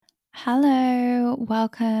Hello,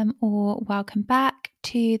 welcome or welcome back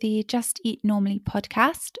to the Just Eat Normally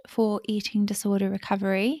podcast for eating disorder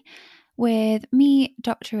recovery with me,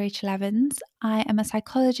 Dr. Rachel Evans. I am a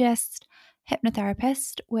psychologist,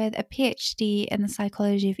 hypnotherapist with a PhD in the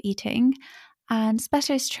psychology of eating and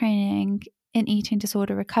specialist training in eating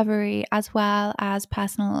disorder recovery, as well as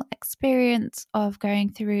personal experience of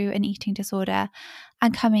going through an eating disorder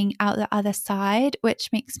and coming out the other side, which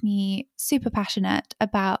makes me super passionate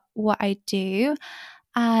about what I do.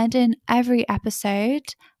 And in every episode,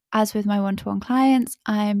 as with my one-to-one clients,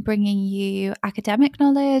 I'm bringing you academic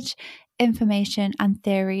knowledge, information, and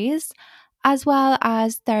theories, as well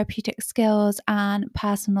as therapeutic skills and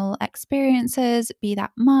personal experiences, be that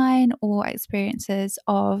mine or experiences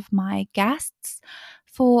of my guests,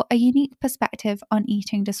 for a unique perspective on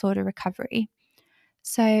eating disorder recovery.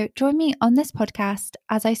 So, join me on this podcast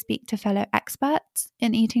as I speak to fellow experts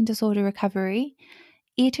in eating disorder recovery,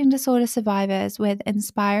 eating disorder survivors with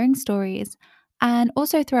inspiring stories, and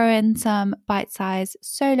also throw in some bite sized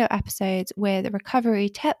solo episodes with recovery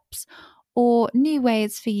tips or new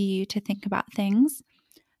ways for you to think about things.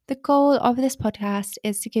 The goal of this podcast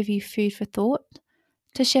is to give you food for thought,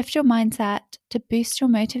 to shift your mindset, to boost your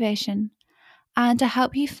motivation, and to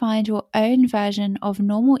help you find your own version of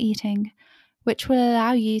normal eating, which will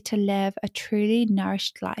allow you to live a truly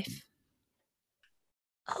nourished life.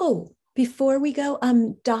 Oh, before we go,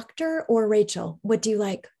 Doctor or Rachel, what do you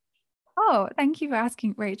like? Oh, thank you for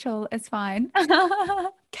asking, Rachel. It's fine.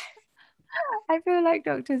 I feel like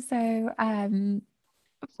doctor's so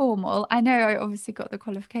formal. I know I obviously got the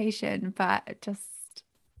qualification, but just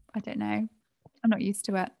I don't know. I'm not used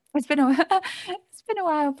to it. It's been a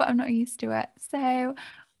while, but I'm not used to it. So,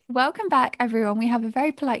 welcome back, everyone. We have a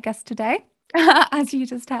very polite guest today, as you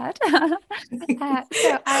just heard. So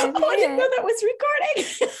I'm Oh, I didn't here. know that was recording.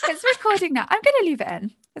 It's recording now. I'm going to leave it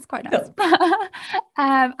in. It's quite nice.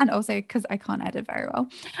 And also because I can't edit very well.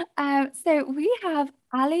 So we have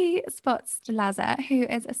Ali Spots Delaza, who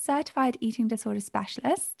is a certified eating disorder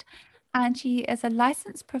specialist. And she is a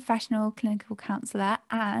licensed professional clinical counselor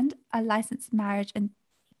and a licensed marriage and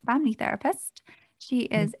family therapist. She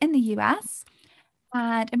is in the US.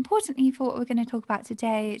 And importantly, for what we're going to talk about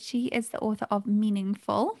today, she is the author of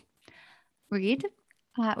Meaningful. Read,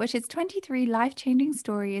 which is 23 life-changing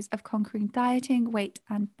stories of conquering dieting, weight,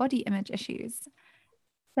 and body image issues.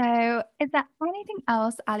 So, is there anything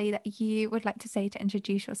else, Ali, that you would like to say to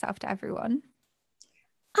introduce yourself to everyone?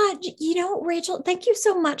 Rachel, thank you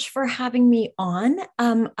so much for having me on.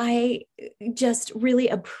 I just really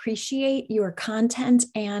appreciate your content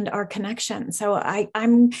and our connection. So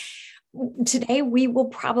I'm today we will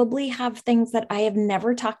probably have things that I have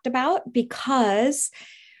never talked about because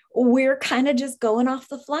we're kind of just going off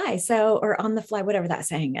the fly. So, or on the fly, whatever that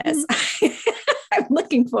saying is. I'm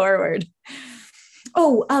looking forward.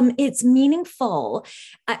 Oh, it's Meaningful.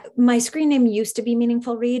 My screen name used to be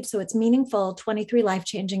Meaningful Read. So it's Meaningful 23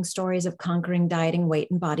 Life-Changing Stories of Conquering Dieting,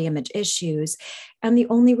 Weight, and Body Image Issues. And the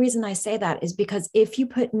only reason I say that is because if you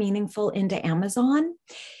put Meaningful into Amazon,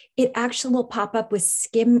 it actually will pop up with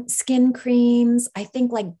skin creams, I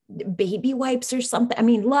think like baby wipes or something. I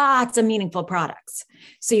mean, lots of Meaningful products.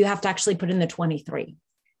 So you have to actually put in the 23.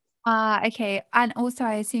 Okay. And also,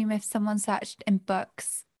 I assume if someone searched in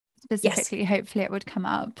books Yes, specifically, hopefully it would come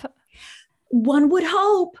up. one would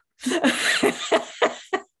hope.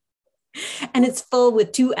 And it's full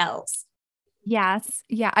with two L's. Yes.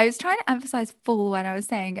 Yeah. I was trying to emphasize full when I was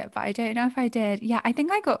saying it, but I don't know if I did. Yeah. I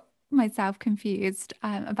think I got myself confused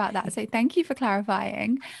about that. So thank you for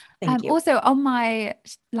clarifying. Thank you. Also on my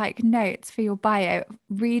like notes for your bio,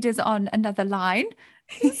 read is on another line.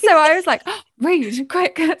 So I was like, oh, read,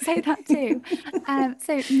 quick, say that too.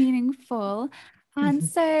 So meaningful. And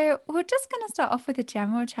so we're just going to start off with a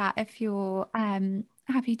general chat if you're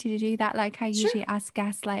happy to do that. Like I Sure. usually ask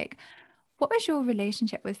guests, like, what was your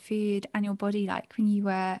relationship with food and your body like when you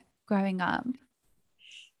were growing up?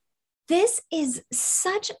 This is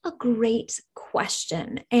such a great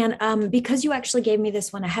question. And because you actually gave me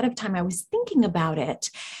this one ahead of time, I was thinking about it.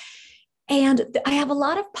 And I have a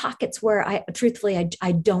lot of pockets where I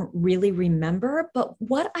don't really remember. But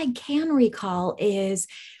what I can recall is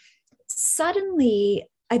suddenly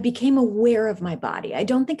I became aware of my body. I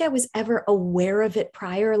don't think I was ever aware of it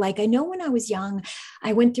prior. Like I know when I was young,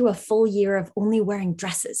 I went through a full year of only wearing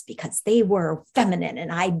dresses because they were feminine.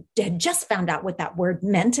 And I had just found out what that word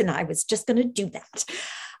meant. And I was just going to do that.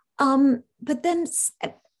 But then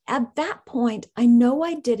at that point, I know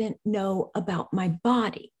I didn't know about my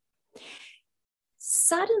body.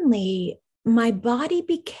 Suddenly, my body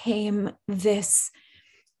became this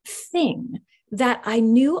thing that I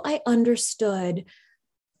knew I understood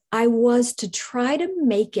I was to try to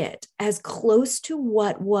make it as close to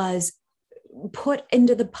what was put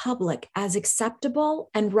into the public as acceptable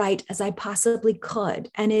and right as I possibly could.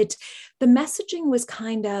 And the messaging was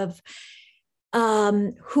kind of,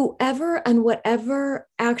 whoever and whatever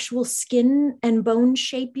actual skin and bone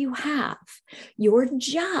shape you have, your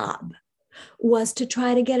job was to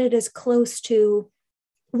try to get it as close to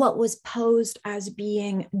what was posed as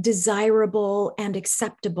being desirable and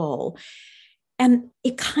acceptable. And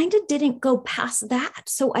it kind of didn't go past that.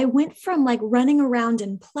 So I went from like running around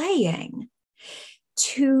and playing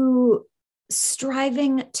to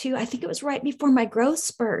striving to, I think it was right before my growth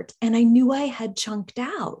spurt, and I knew I had chunked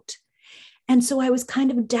out. And so I was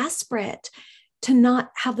kind of desperate to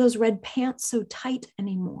not have those red pants so tight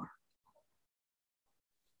anymore.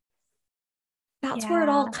 That's where it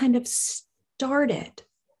all kind of started.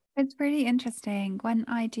 It's really interesting when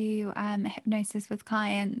I do hypnosis with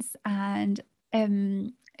clients, and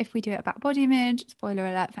if we do it about body image, spoiler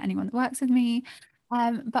alert for anyone that works with me.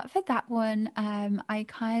 But for that one, I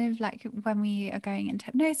kind of like when we are going into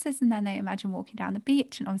hypnosis and then they imagine walking down the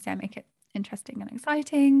beach, and obviously I make it interesting and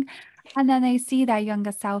exciting. And then they see their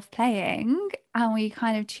younger self playing, and we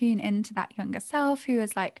kind of tune into that younger self who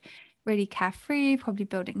is like really carefree, probably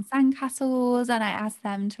building sandcastles. And I ask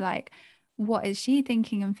them to like, what is she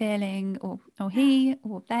thinking and feeling, or he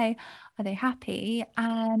or they, are they happy?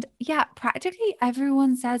 And yeah, practically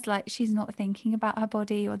everyone says like she's not thinking about her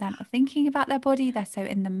body, or they're not thinking about their body, they're so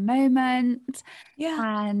in the moment.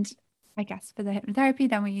 Yeah. And I guess for the hypnotherapy,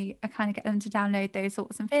 then we kind of get them to download those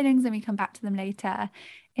thoughts and feelings, and we come back to them later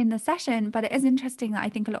in the session. But it is interesting that I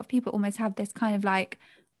think a lot of people almost have this kind of like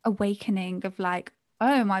awakening of like,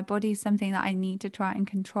 oh, my body's something that I need to try and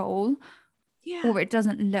control, Yeah. or it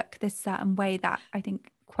doesn't look this certain way that I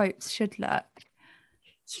think quotes should look.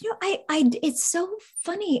 It's so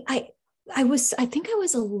funny. I think I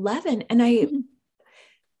was 11, and I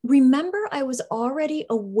remember I was already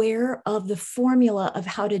aware of the formula of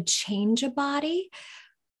how to change a body,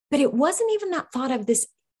 but it wasn't even that thought of this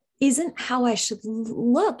isn't how I should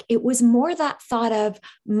look. It was more that thought of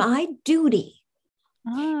my duty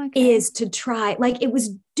is to try, like it was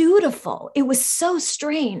dutiful. It was so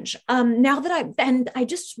strange. Now that I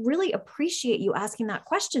just really appreciate you asking that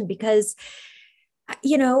question, because,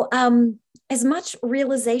 as much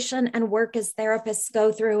realization and work as therapists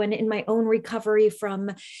go through, and in my own recovery from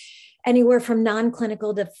anywhere from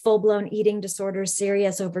non-clinical to full-blown eating disorders,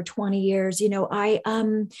 serious over 20 years, I've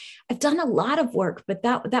done a lot of work, but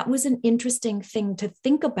that was an interesting thing to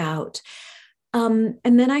think about. And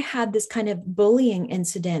then I had this kind of bullying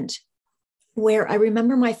incident where I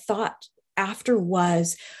remember my thought after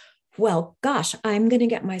was, well, gosh, I'm going to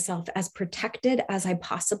get myself as protected as I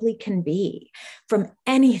possibly can be from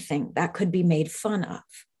anything that could be made fun of.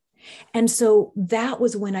 And so that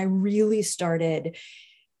was when I really started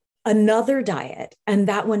another diet. And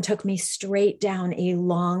that one took me straight down a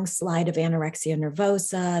long slide of anorexia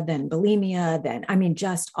nervosa, then bulimia,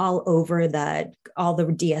 just all over all the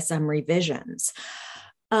DSM revisions.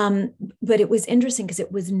 But it was interesting because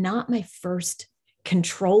it was not my first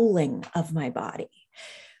controlling of my body.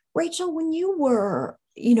 Rachel, when you were,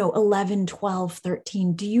 11, 12,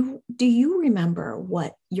 13, do you remember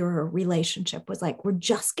what your relationship was like? We're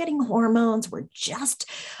just getting hormones. We're just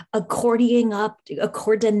accordioning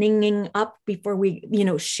up before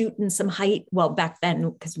we, shooting some height. Well, back then,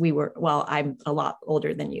 because I'm a lot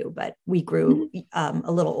older than you, but we grew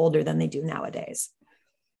a little older than they do nowadays.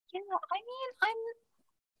 Yeah,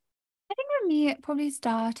 I think for me, it probably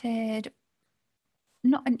started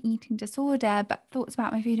not an eating disorder, but thoughts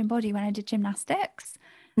about my food and body when I did gymnastics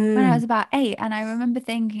when I was about 8. And I remember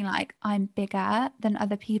thinking like I'm bigger than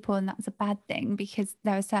other people, and that's a bad thing, because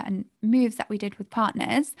there were certain moves that we did with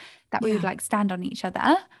partners that we would like stand on each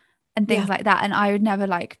other and things like that. And I would never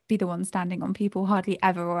like be the one standing on people, hardly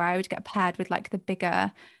ever, or I would get paired with like the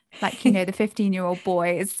bigger, like, the 15-year-old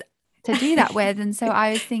boys to do that with. And so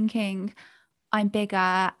I was thinking I'm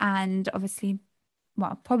bigger, and obviously,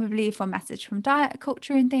 well, probably from message from diet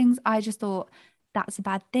culture and things, I just thought that's a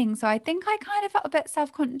bad thing. So I think I kind of felt a bit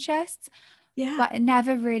self-conscious, but it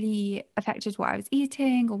never really affected what I was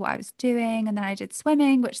eating or what I was doing. And then I did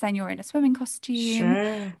swimming, which then you're in a swimming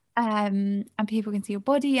costume, and people can see your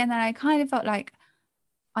body. And then I kind of felt like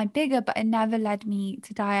I'm bigger, but it never led me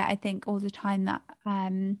to diet. I think all the time that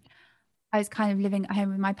I was kind of living at home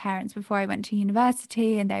with my parents before I went to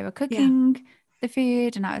university, and they were cooking the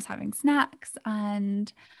food and I was having snacks.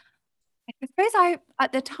 And I suppose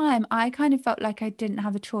at the time, I kind of felt like I didn't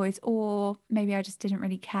have a choice, or maybe I just didn't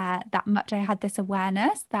really care that much. I had this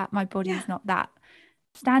awareness that my body is not that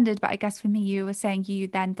standard. But I guess for me, you were saying you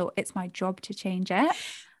then thought it's my job to change it.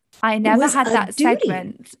 I It never was had a that duty.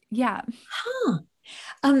 segment. Yeah. Huh.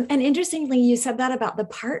 And interestingly, you said that about the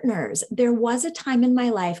partners. There was a time in my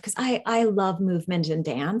life because I love movement and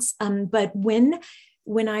dance. But when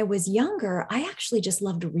I was younger, I actually just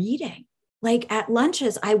loved reading. Like at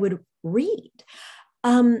lunches, I would read.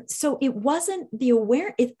 So it wasn't the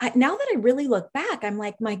now that I really look back, I'm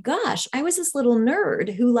like, my gosh, I was this little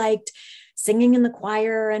nerd who liked singing in the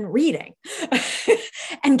choir and reading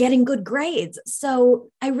and getting good grades. So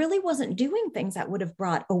I really wasn't doing things that would have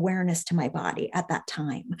brought awareness to my body at that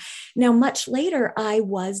time. Now, much later, I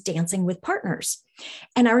was dancing with partners.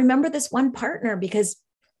 And I remember this one partner because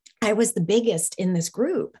I was the biggest in this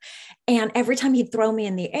group. And every time he'd throw me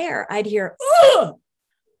in the air, I'd hear, oh,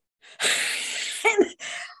 and,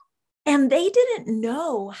 and they didn't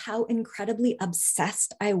know how incredibly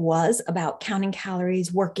obsessed I was about counting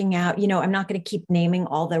calories, working out. I'm not going to keep naming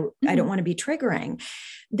all I don't want to be triggering.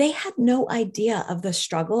 They had no idea of the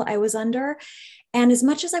struggle I was under. And as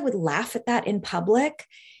much as I would laugh at that in public,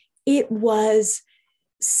 it was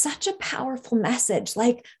such a powerful message.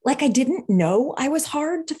 Like I didn't know I was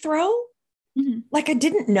hard to throw. Mm-hmm. Like I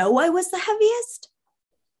didn't know I was the heaviest.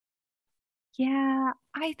 Yeah,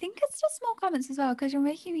 I think it's just small comments as well, because you're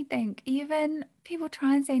making me think, even people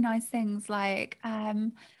try and say nice things like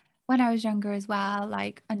when I was younger as well,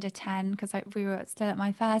 like under 10, because we were still at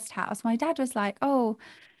my first house, my dad was like, oh,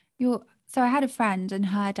 you're so I had a friend and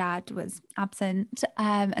her dad was absent.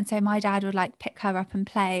 And so my dad would like pick her up and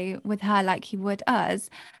play with her like he would us.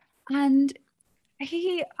 And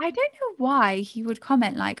I don't know why he would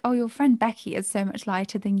comment like, oh, your friend Becky is so much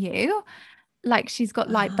lighter than you. Like she's got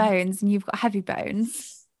light Uh, bones and you've got heavy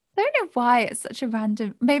bones. I don't know why it's such a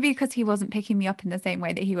random, maybe because he wasn't picking me up in the same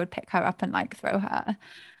way that he would pick her up and like throw her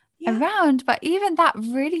yeah, around. But even that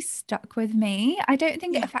really stuck with me. I don't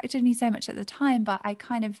think it yeah, affected me so much at the time, but I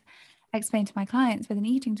kind of explain to my clients with an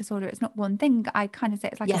eating disorder, it's not one thing. I kind of say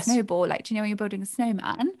it's like a yes. snowball. Like, do you know when you're building a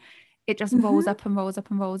snowman? It just rolls Mm-hmm. up and rolls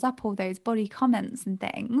up and rolls up all those body comments and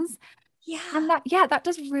things. And Yeah. that, yeah, that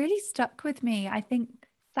just really stuck with me. I think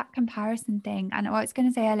that comparison thing. And I was going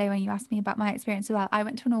to say earlier when you asked me about my experience as well, I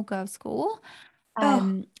went to an all-girls school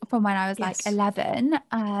Oh, from when I was like yes. 11,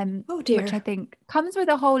 Oh, which I dear. think comes with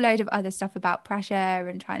a whole load of other stuff about pressure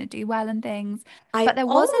and trying to do well and things. But I there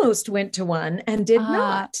wasn't, almost went to one and did uh,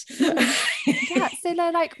 not. mhm. Yeah, so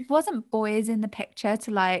there like wasn't boys in the picture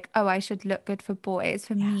to like, oh, I should look good for boys.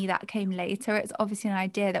 For Yeah. me, that came later. It's obviously an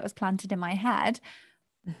idea that was planted in my head,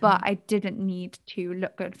 but Mhm. I didn't need to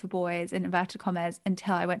look good for boys in inverted commas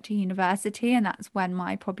until I went to university, and that's when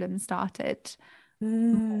my problems started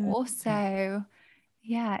Mm. more. So,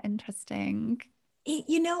 yeah, interesting.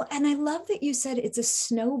 And I love that you said it's a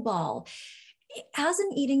snowball. As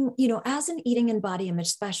an eating and body image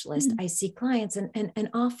specialist, Mhm. I see clients and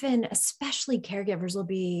often, especially caregivers, will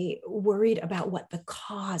be worried about what the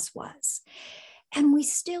cause was. And we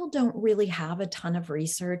still don't really have a ton of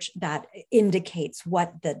research that indicates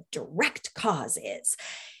what the direct cause is.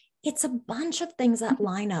 It's a bunch of things that Mhm.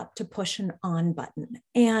 line up to push an on button.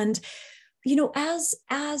 And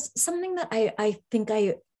as something that I think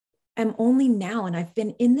I am only now, and I've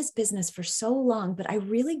been in this business for so long, but I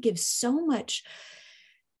really give so much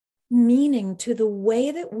meaning to the way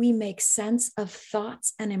that we make sense of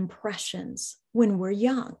thoughts and impressions when we're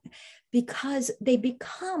young, because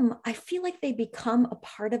I feel like they become a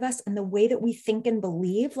part of us and the way that we think and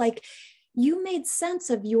believe. Like you made sense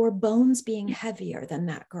of your bones being heavier than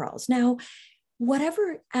that girl's. Now,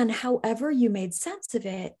 whatever and however you made sense of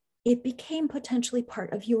it, it became potentially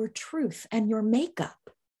part of your truth and your makeup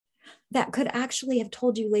that could actually have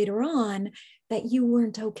told you later on that you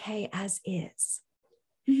weren't okay as is.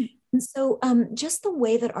 Mhm. And so, just the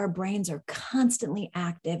way that our brains are constantly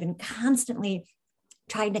active and constantly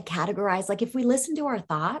trying to categorize, like if we listen to our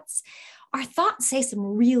thoughts say some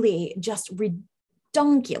really just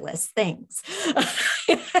redunculous things.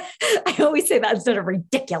 I always say that instead of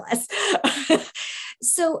ridiculous.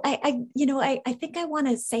 So I think I want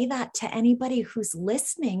to say that to anybody who's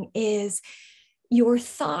listening is your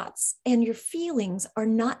thoughts and your feelings are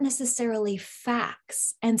not necessarily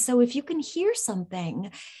facts. And so if you can hear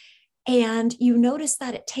something and you notice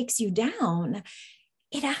that it takes you down,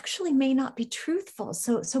 it actually may not be truthful.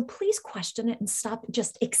 So please question it and stop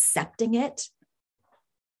just accepting it.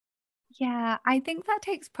 Yeah, I think that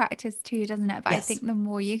takes practice too, doesn't it? But I Yes. think the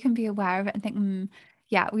more you can be aware of it and think,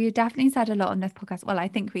 yeah, we definitely said a lot on this podcast. Well, I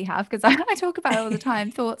think we have because I talk about it all the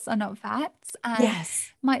time. Thoughts are not facts and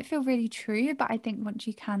Yes. might feel really true. But I think once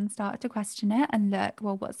you can start to question it and look,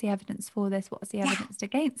 well, what's the evidence for this? What's the Yeah. evidence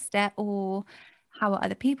against it? Or how are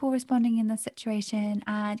other people responding in the situation?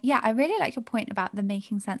 And yeah, I really like your point about the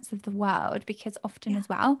making sense of the world, because often Yeah. as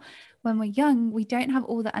well, when we're young, we don't have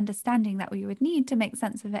all the understanding that we would need to make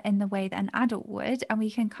sense of it in the way that an adult would. And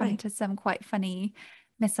we can come Right. to some quite funny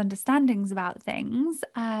misunderstandings about things.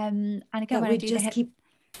 And again, That when I we do the just keep,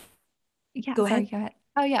 yeah, go sorry, ahead. go ahead.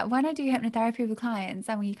 Oh yeah, when I do hypnotherapy with clients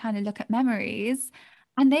and we kind of look at memories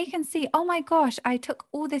and they can see, oh my gosh, I took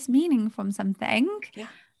all this meaning from something. Yeah.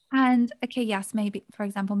 And okay, yes, maybe, for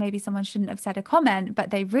example, maybe someone shouldn't have said a comment, but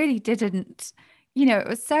they really didn't, you know, it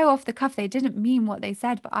was so off the cuff. They didn't mean what they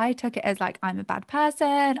said, but I took it as like, I'm a bad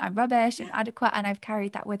person, I'm rubbish, Yeah. inadequate, and I've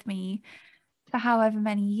carried that with me for however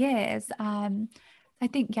many years. I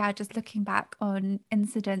think, yeah, just looking back on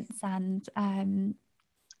incidents and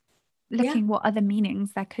Yeah. looking what other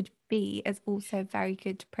meanings there could be is also a very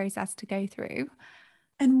good process to go through.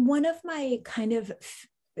 And one of my kind of,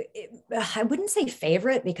 I wouldn't say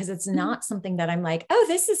favorite because it's Mhm. not something that I'm like, oh,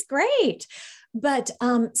 this is great. But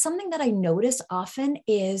something that I notice often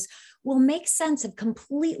is we'll make sense of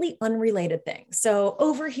completely unrelated things. So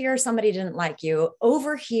over here, somebody didn't like you.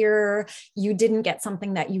 Over here, you didn't get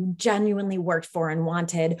something that you genuinely worked for and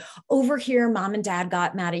wanted. Over here, mom and dad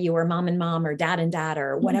got mad at you, or mom and mom, or dad and dad,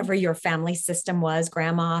 or Mhm. whatever your family system was,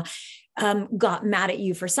 grandma got mad at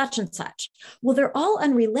you for such and such. Well, they're all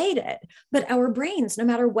unrelated, but our brains, no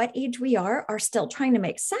matter what age we are still trying to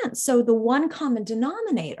make sense. So the one common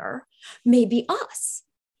denominator may be us.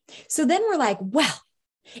 So then we're like, well,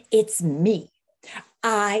 it's me.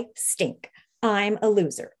 I stink. I'm a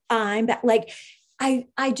loser. I'm bad. Like,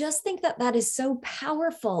 I just think that that is so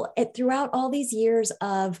powerful throughout all these years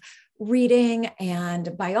of reading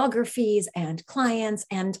and biographies and clients.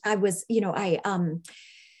 And I was,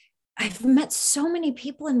 I've met so many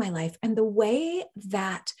people in my life, and the way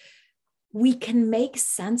that we can make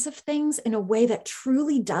sense of things in a way that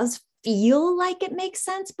truly does feel like it makes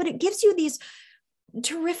sense, but it gives you these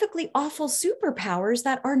terrifically awful superpowers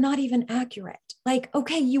that are not even accurate. Like,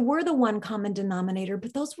 okay, you were the one common denominator,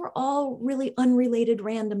 but those were all really unrelated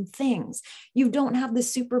random things. You don't have the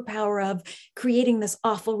superpower of creating this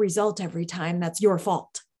awful result every time that's your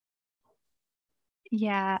fault.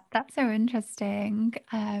 Yeah, that's so interesting.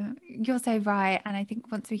 You're so right. And I think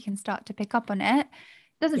once we can start to pick up on it,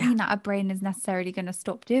 doesn't Yeah. mean that our brain is necessarily going to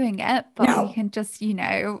stop doing it, but we No. can just, you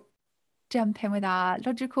know, jump in with our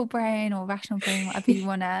logical brain or rational brain, whatever you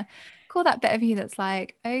want to call that bit of you that's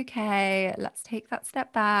like, okay, let's take that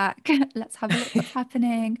step back. Let's have a look what's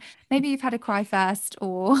happening. Maybe you've had a cry first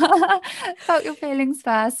or felt your feelings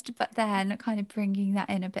first, but then kind of bringing that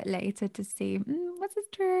in a bit later to see, was this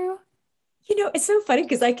true? It's so funny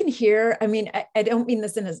because I can hear, I mean, I don't mean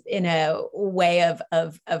this in a way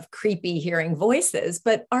of creepy hearing voices,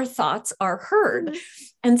 but our thoughts are heard. Mhm.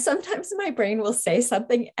 And sometimes my brain will say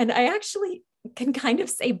something and I actually can kind of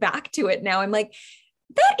say back to it now. I'm like,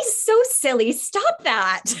 that is so silly. Stop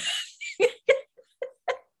that.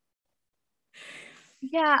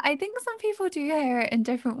 Yeah, I think some people do hear it in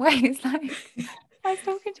different ways. Like, I was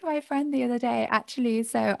talking to my friend the other day, actually.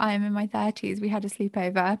 So I'm in my 30s. We had a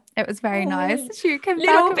sleepover. It was very nice. Oh, She came back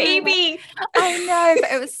little and we were like, baby. I know,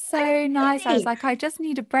 but it was so nice. I was Baby. like, I just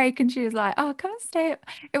need a break. And she was like, oh, come and stay.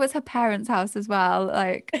 It was her parents' house as well,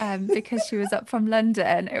 like, because she was up from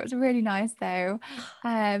London. It was really nice though.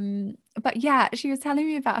 But yeah, she was telling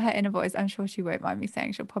me about her inner voice. I'm sure she won't mind me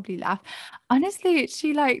saying, she'll probably laugh. Honestly,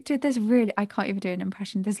 she like did this really, I can't even do an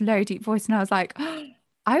impression, this low deep voice. And I was like,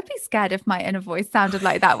 I would be scared if my inner voice sounded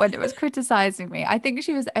like that when it was criticizing me. I think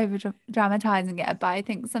she was over dramatizing it, but I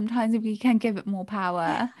think sometimes we can give it more Yeah.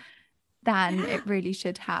 power than Yeah. it really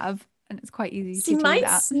should have. And it's quite easy See, to do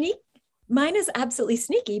that. mine is absolutely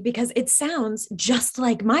sneaky because it sounds just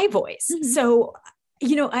like my voice. Mhm. So,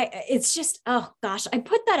 it's just, oh gosh, I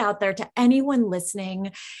put that out there to anyone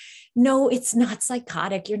listening. No, it's not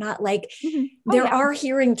psychotic. You're not like, Mhm. Oh, there yeah. are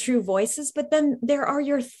hearing true voices, but then there are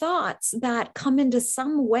your thoughts that come into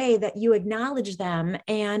some way that you acknowledge them.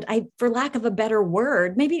 And for lack of a better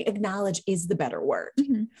word, maybe acknowledge is the better word,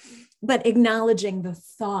 Mhm. but acknowledging the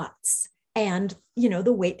thoughts and,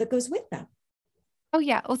 the weight that goes with them. Oh,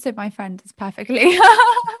 yeah. Also, my friend is perfectly.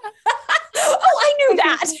 Oh, I knew Okay,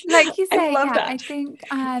 that. like you I say, love yeah, I that. think,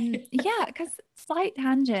 yeah, because slight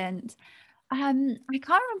tangent. I can't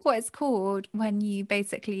remember what it's called when you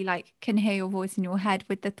basically like can hear your voice in your head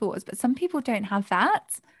with the thoughts, but some people don't have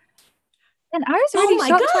that. And I was Oh really my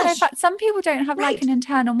shocked when I gosh. found some people don't have like Right. an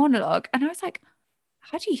internal monologue. And I was like,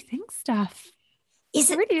 how do you think stuff?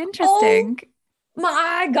 Is it? Really Oh interesting.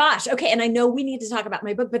 my gosh. Okay. And I know we need to talk about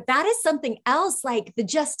my book, but that is something else. Like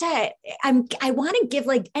I want to give,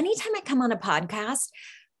 like, anytime I come on a podcast,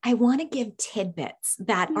 I want to give tidbits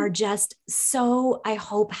that are just so, I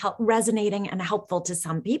hope, resonating and helpful to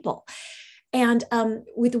some people. And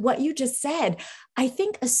with what you just said, I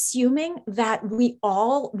think assuming that we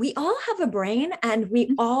all have a brain and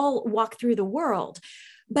we all walk through the world,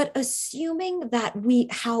 but assuming that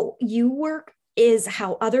how you work is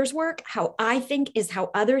how others work, how I think is how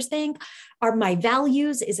others think, are my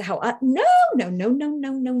values is how no,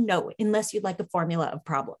 unless you like a formula of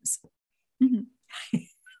problems. Mm-hmm.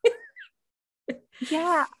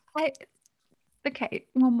 Yeah. Okay,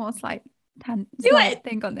 one more slight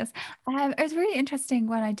thing on this. It was really interesting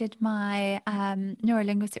when I did my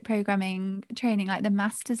neuro-linguistic programming training, like the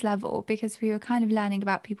master's level, because we were kind of learning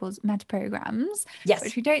about people's meta programs, yes,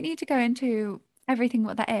 which we don't need to go into everything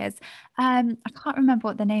what that is. I can't remember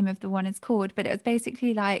what the name of the one is called, but it was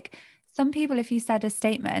basically like some people, if you said a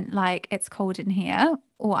statement like "it's cold in here"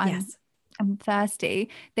 or yes. I'm thirsty,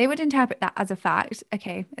 they would interpret that as a fact.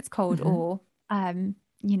 Okay, it's cold, Mm-hmm. or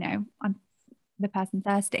I'm the person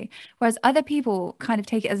thirsty. Whereas other people kind of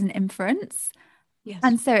take it as an inference. Yes.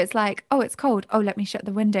 And so it's like, oh, it's cold. Oh, let me shut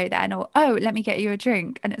the window then. Or, oh, let me get you a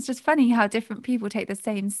drink. And it's just funny how different people take the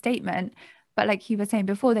same statement. But like you were saying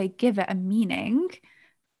before, they give it a meaning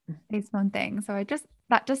based on things. So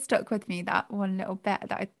that just stuck with me, that one little bit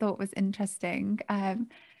that I thought was interesting.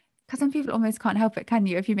 Because some people almost can't help it, can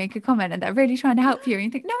you? If you make a comment and they're really trying to help you and you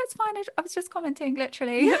think, no, it's fine. I was just commenting,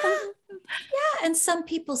 literally. Yeah. Yeah. And some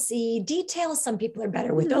people see details. Some people are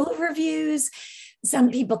better with overviews. Some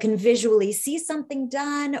people can visually see something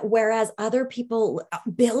done, whereas other people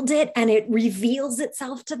build it and it reveals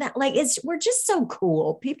itself to that. Like we're just so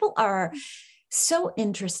cool. People are so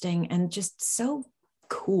interesting and just so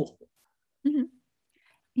cool. Mm-hmm.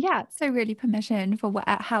 Yeah, so really permission for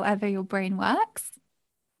however your brain works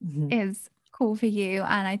is cool for you.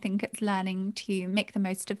 And I think it's learning to make the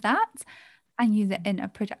most of that and use it in a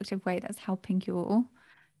productive way that's helping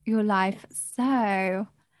your life. So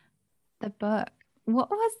the book, what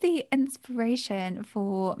was the inspiration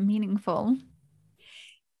for Meaningful?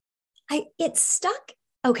 It stuck.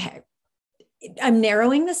 Okay. I'm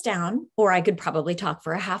narrowing this down, or I could probably talk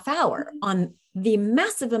for a half hour on the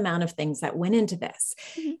massive amount of things that went into this.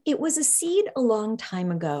 Mm-hmm. It was a seed a long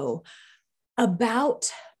time ago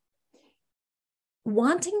about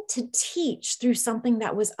wanting to teach through something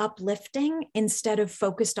that was uplifting instead of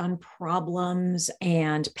focused on problems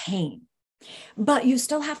and pain. But you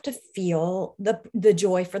still have to feel the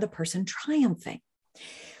joy for the person triumphing.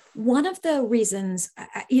 One of the reasons,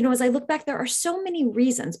 as I look back, there are so many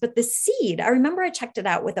reasons, but the seed, I remember I checked it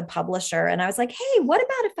out with a publisher and I was like, hey, what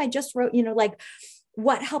about if I just wrote, like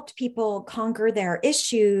what helped people conquer their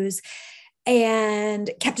issues and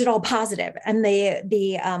kept it all positive? And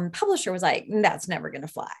the publisher was like, that's never going to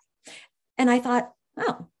fly. And I thought,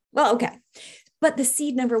 oh, well, okay. But the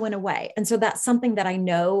seed never went away. And so that's something that I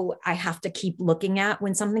know I have to keep looking at.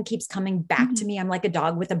 When something keeps coming back to me, I'm like a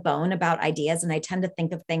dog with a bone about ideas. And I tend to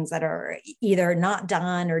think of things that are either not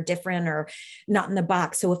done or different or not in the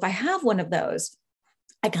box. So if I have one of those,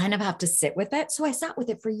 I kind of have to sit with it. So I sat with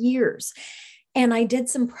it for years. And I did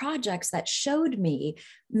some projects that showed me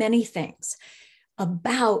many things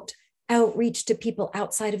about outreach to people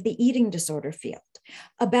outside of the eating disorder field.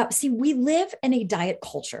 We live in a diet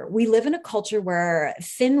culture. We live in a culture where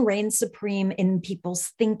thin reigns supreme in people's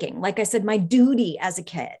thinking. Like I said, my duty as a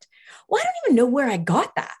kid. Well, I don't even know where I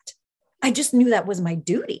got that. I just knew that was my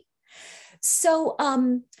duty. So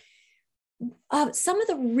some of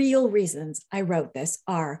the real reasons I wrote this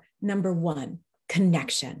are, number one,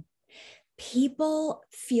 connection. People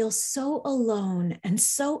feel so alone and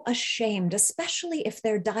so ashamed, especially if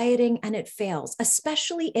they're dieting and it fails,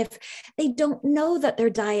 especially if they don't know that their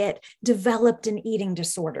diet developed an eating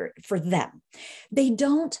disorder for them. They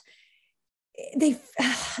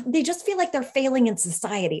just feel like they're failing in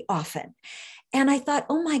society often. And I thought,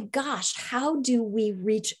 oh my gosh, how do we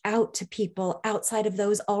reach out to people outside of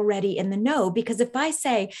those already in the know? Because if I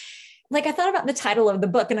say, like, I thought about the title of the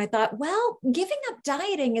book and I thought, well, giving up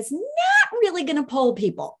dieting is not really going to pull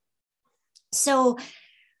people. So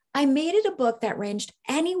I made it a book that ranged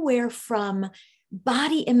anywhere from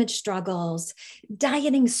body image struggles,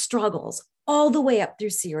 dieting struggles, all the way up through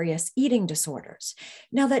serious eating disorders.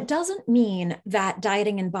 Now, that doesn't mean that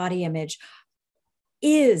dieting and body image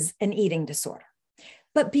is an eating disorder.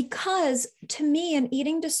 But because to me, an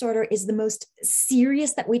eating disorder is the most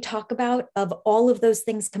serious that we talk about of all of those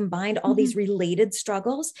things combined, all these related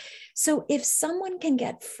struggles. So if someone can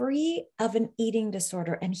get free of an eating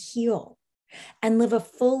disorder and heal and live a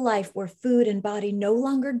full life where food and body no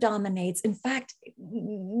longer dominates, in fact,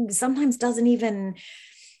 sometimes doesn't even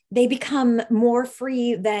they become more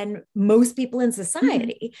free than most people in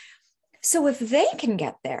society. So if they can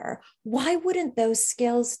get there, why wouldn't those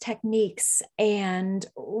skills, techniques, and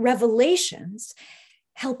revelations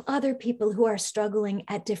help other people who are struggling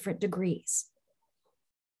at different degrees?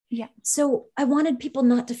 Yeah. So I wanted people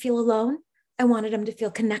not to feel alone. I wanted them to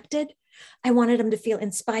feel connected. I wanted them to feel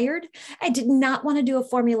inspired. I did not want to do a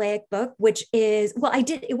formulaic book, which is, well, I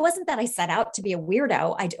did. It wasn't that I set out to be a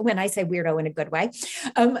weirdo. When I say weirdo in a good way,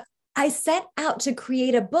 I set out to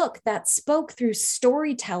create a book that spoke through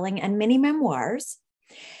storytelling and mini memoirs.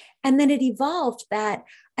 And then it evolved that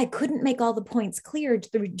I couldn't make all the points clear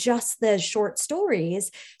through just the short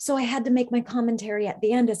stories. So I had to make my commentary at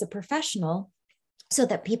the end as a professional so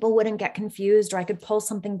that people wouldn't get confused, or I could pull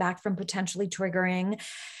something back from potentially triggering.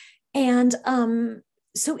 And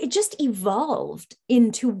so it just evolved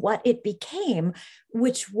into what it became,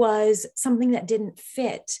 which was something that didn't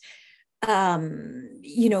fit the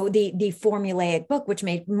formulaic book, which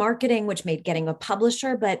made marketing, which made getting a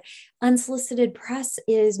publisher. But Unsolicited Press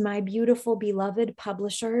is my beautiful, beloved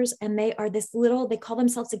publishers. And they are they call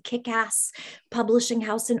themselves a kick-ass publishing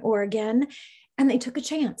house in Oregon. And they took a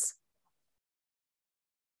chance.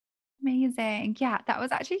 Amazing. Yeah, that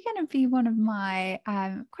was actually going to be one of my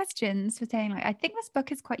questions, for saying, like, I think this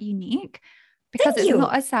book is quite unique because it's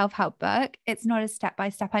not a self-help book. It's not a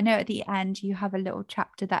step-by-step. I know at the end you have a little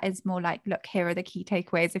chapter that is more like, look, here are the key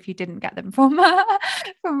takeaways if you didn't get them from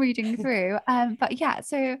from reading through. But yeah,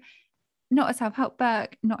 so not a self-help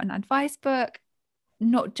book, not an advice book,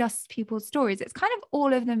 not just people's stories. It's kind of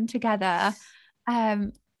all of them together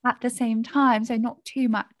at the same time. So not too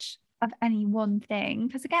much of any one thing,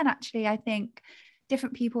 because again, actually, I think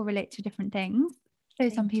different people relate to different things. So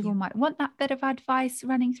some people might want that bit of advice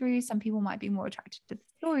running through, some people might be more attracted to the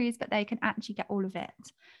stories, but they can actually get all of it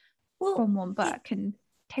from one book and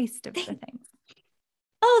taste of the things.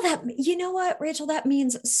 Oh, you know what, Rachel, that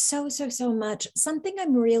means so much. Something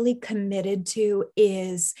I'm really committed to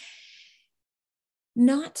is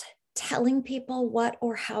not telling people what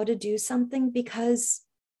or how to do something, because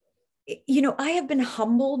I have been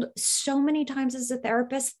humbled so many times as a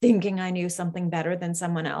therapist, thinking I knew something better than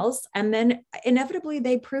someone else. And then inevitably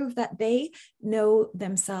they prove that they know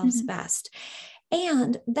themselves best.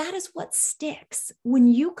 And that is what sticks when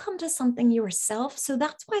you come to something yourself. So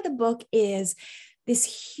that's why the book is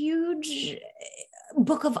this huge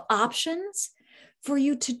book of options for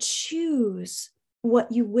you to choose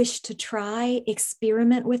what you wish to try,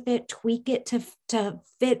 experiment with it, tweak it to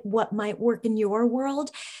fit what might work in your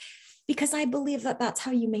world. Because I believe that that's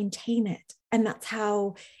how you maintain it. And that's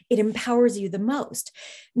how it empowers you the most.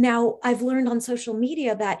 Now, I've learned on social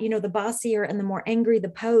media that, the bossier and the more angry the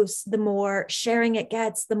posts, the more sharing it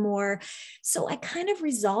gets, the more. So I kind of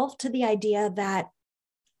resolved to the idea that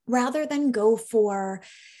rather than go for,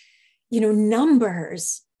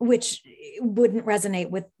 numbers, which wouldn't resonate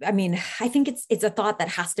with, I think it's a thought that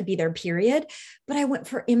has to be there, period. But I went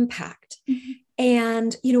for impact.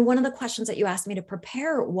 And, one of the questions that you asked me to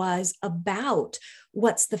prepare was about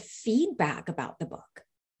what's the feedback about the book.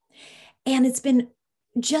 And it's been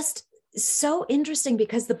just so interesting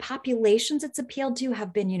because the populations it's appealed to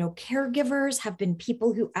have been, caregivers, have been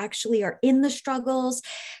people who actually are in the struggles,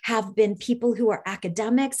 have been people who are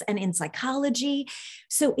academics and in psychology.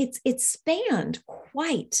 So it's spanned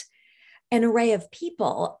quite an array of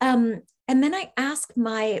people. And then I asked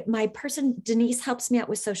my person, Denise helps me out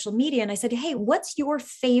with social media. And I said, hey, what's your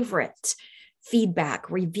favorite feedback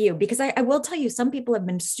review? Because I will tell you, some people have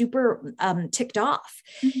been super ticked off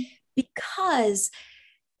because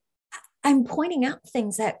I'm pointing out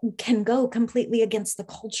things that can go completely against the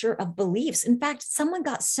culture of beliefs. In fact, someone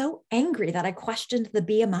got so angry that I questioned the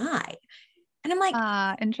BMI. And I'm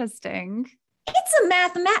like, interesting. It's a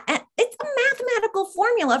mathematical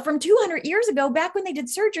formula from 200 years ago, back when they did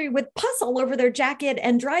surgery with pus all over their jacket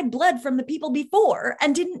and dried blood from the people before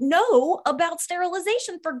and didn't know about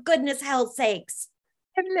sterilization, for goodness hell's sakes.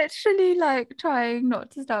 I'm literally like trying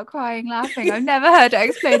not to start crying laughing. I've never heard it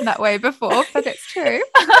explained that way before, but it's true.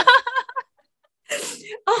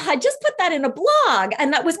 Oh, I just put that in a blog,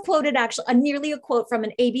 and that was quoted, actually, nearly a quote from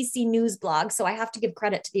an ABC News blog. So I have to give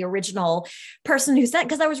credit to the original person who said,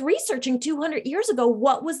 because I was researching 200 years ago,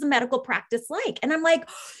 what was the medical practice like? And I'm like,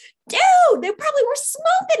 dude, they probably were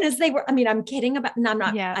smoking as they were. I'm kidding about, no, I'm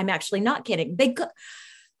not, I'm actually not kidding.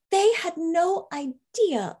 They had no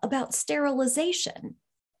idea about sterilization.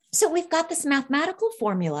 So we've got this mathematical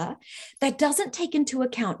formula that doesn't take into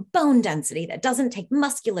account bone density, that doesn't take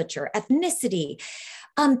musculature, ethnicity,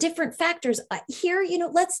 different factors. Here,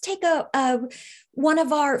 let's take one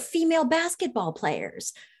of our female basketball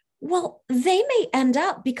players. Well, they may end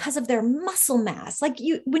up because of their muscle mass. Like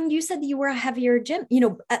when you said you were a heavier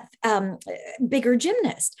bigger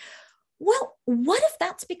gymnast. Well, what if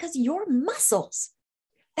that's because your muscles,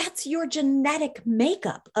 that's your genetic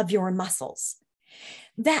makeup of your muscles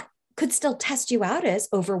that could still test you out as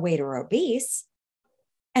overweight or obese?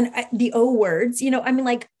 And the O words,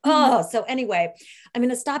 so anyway, I'm going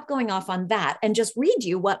to stop going off on that and just read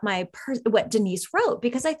you what what Denise wrote,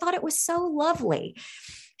 because I thought it was so lovely.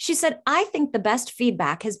 She said, I think the best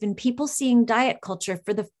feedback has been people seeing diet culture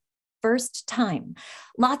for the first time.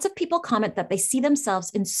 Lots of people comment that they see themselves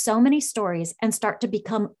in so many stories and start to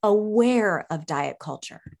become aware of diet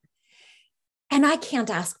culture. And I can't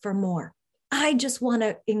ask for more. I just want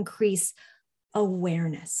to increase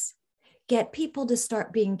awareness. Get people to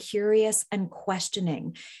start being curious and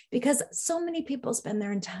questioning, because so many people spend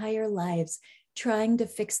their entire lives trying to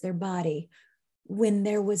fix their body when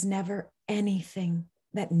there was never anything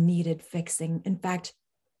that needed fixing. In fact,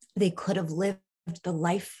 they could have lived the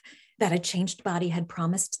life that a changed body had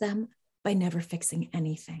promised them by never fixing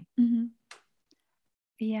anything. Mm-hmm.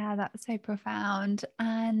 Yeah, that's so profound.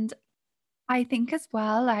 And I think as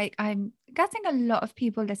well, like I'm guessing a lot of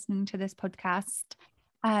people listening to this podcast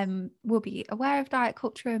will be aware of diet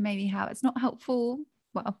culture and maybe how it's not helpful.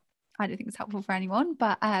 Well, I don't think it's helpful for anyone,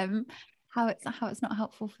 but how it's not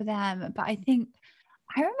helpful for them. But I think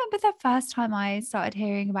I remember the first time I started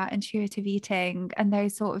hearing about intuitive eating and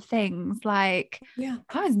those sort of things, like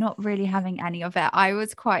I was not really having any of it. I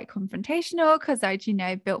was quite confrontational because I'd,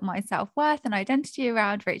 built my self-worth and identity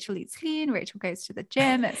around Rachel eats clean, Rachel goes to the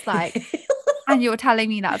gym. It's like, and you're telling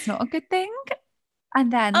me that's not a good thing.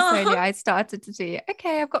 And then slowly I started to do,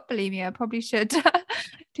 okay, I've got bulimia, I probably should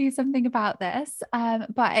do something about this.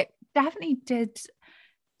 But it definitely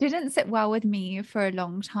didn't sit well with me for a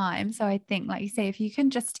long time. So I think, like you say, if you can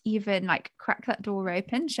just even like crack that door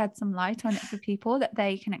open, shed some light on it for people that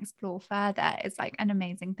they can explore further, is like an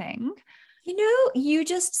amazing thing. You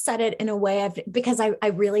just said it in a way because I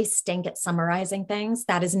really stink at summarizing things.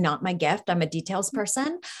 That is not my gift. I'm a details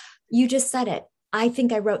person. You just said it. I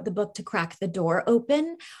think I wrote the book to crack the door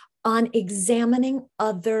open on examining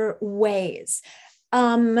other ways.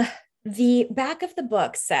 The back of the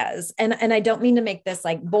book says, and I don't mean to make this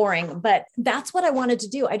like boring, but that's what I wanted to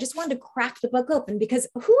do. I just wanted to crack the book open, because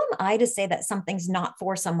who am I to say that something's not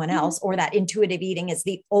for someone else or that intuitive eating is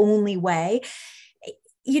the only way?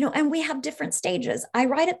 And we have different stages. I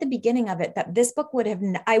write at the beginning of it that this book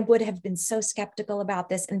I would have been so skeptical about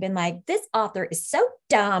this and been like, this author is so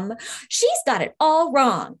dumb. She's got it all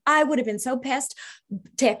wrong. I would have been so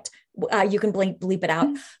ticked. You can bleep it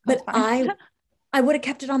out, but I would have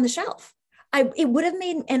kept it on the shelf. It would have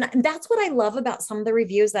made, and that's what I love about some of the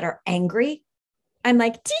reviews that are angry. I'm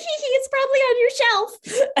like, it's probably on your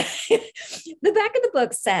shelf. The back of the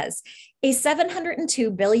book says a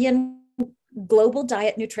 $702 billion global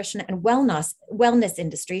diet, nutrition, and wellness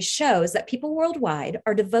industry shows that people worldwide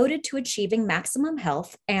are devoted to achieving maximum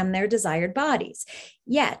health and their desired bodies.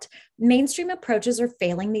 Yet, mainstream approaches are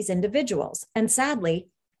failing these individuals. And sadly,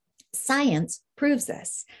 science proves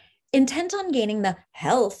this. Intent on gaining the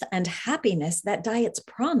health and happiness that diets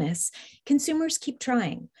promise, consumers keep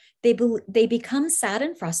trying. They become sad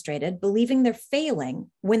and frustrated, believing they're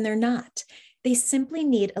failing when they're not. They simply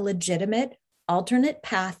need a legitimate alternate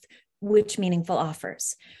path which Meaningful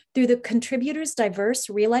offers. Through the contributors' diverse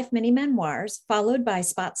real-life mini-memoirs, followed by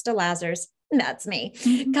Spots de Lazar's, that's me,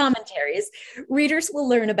 commentaries, readers will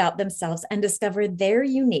learn about themselves and discover their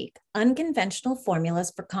unique, unconventional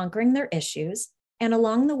formulas for conquering their issues. And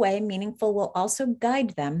along the way, Meaningful will also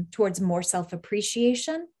guide them towards more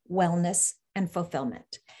self-appreciation, wellness, and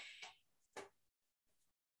fulfillment.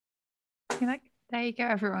 You're like, there you go,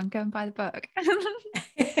 everyone, go and buy the book.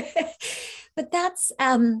 But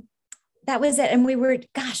that was it. And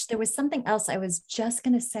there was something else I was just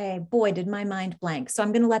going to say. Boy, did my mind blank. So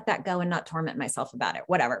I'm going to let that go and not torment myself about it.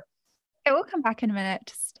 Whatever. It will come back in a minute.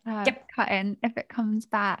 Just cut in if it comes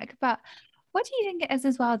back. But what do you think it is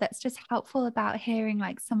as well that's just helpful about hearing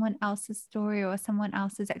like someone else's story or someone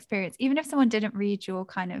else's experience, even if someone didn't read your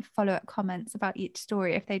kind of follow-up comments about each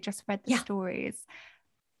story, if they just read the stories?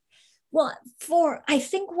 Well, I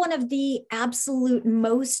think one of the absolute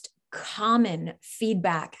most common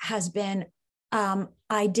feedback has been,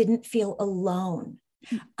 I didn't feel alone.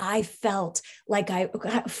 I felt like a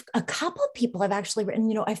couple of people have actually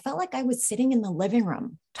written, I felt like I was sitting in the living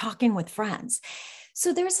room talking with friends.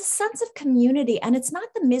 So there's a sense of community, and it's not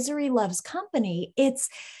the misery loves company. It's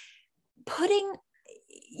putting,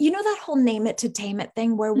 that whole name it to tame it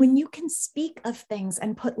thing where when you can speak of things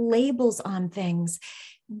and put labels on things,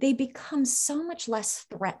 they become so much less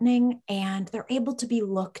threatening, and they're able to be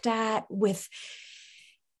looked at with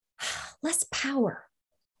less power.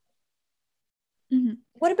 Mm-hmm.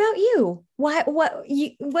 What about you?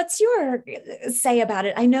 What's your say about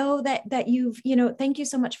it? I know that you've, thank you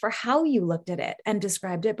so much for how you looked at it and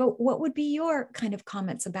described it, but what would be your kind of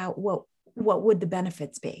comments about what would the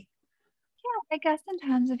benefits be? I guess in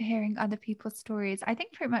terms of hearing other people's stories, I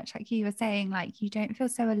think pretty much like you were saying, like you don't feel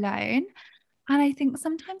so alone. And I think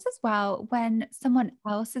sometimes as well, when someone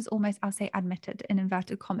else is almost, I'll say admitted in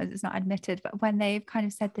inverted commas, it's not admitted, but when they've kind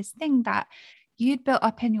of said this thing that you'd built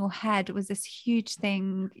up in your head was this huge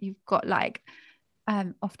thing, you've got like,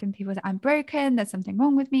 often people say, I'm broken, there's something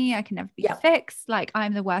wrong with me, I can never be Yeah, fixed, like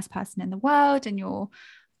I'm the worst person in the world, and you're,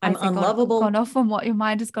 I I'm say, gone unlovable. off on what your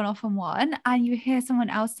mind has gone off on one, and you hear someone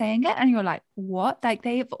else saying it, and you're like, what? Like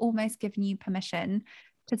they've almost given you permission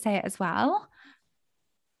to say it as well.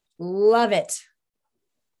 Love it.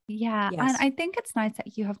 Yeah, and Yes. I think it's nice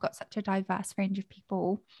that you have got such a diverse range of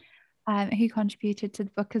people who contributed to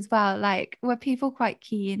the book as well. Like, were people quite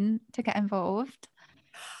keen to get involved?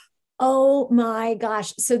 Oh my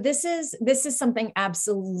gosh. So this is something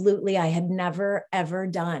absolutely I had never ever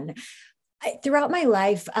done. Throughout my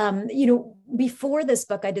life, before this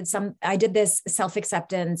book, I did this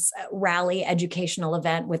self-acceptance rally educational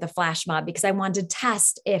event with a flash mob because I wanted to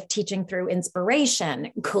test if teaching through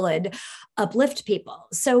inspiration could uplift people.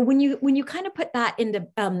 So when you kind of put that into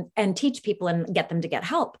and teach people and get them to get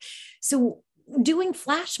help, so doing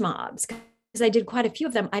flash mobs, because I did quite a few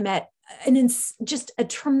of them, I met just a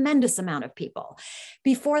tremendous amount of people.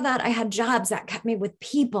 Before that, I had jobs that kept me with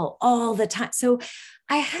people all the time. So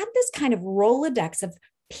I had this kind of Rolodex of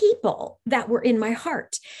people that were in my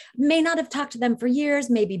heart. May not have talked to them for years,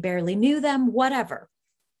 maybe barely knew them, whatever.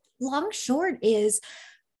 Long short is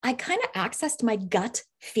I kind of accessed my gut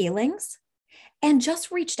feelings and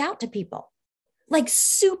just reached out to people like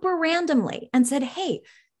super randomly and said, hey,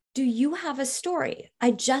 do you have a story?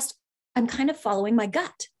 I'm kind of following my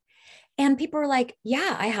gut. And people are like,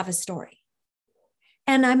 yeah, I have a story.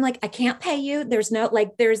 And I'm like, I can't pay you. There's no,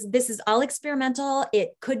 like, this is all experimental.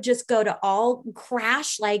 It could just go to all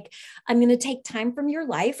crash. Like, I'm going to take time from your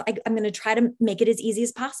life. I'm going to try to make it as easy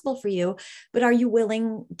as possible for you. But are you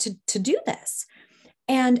willing to do this?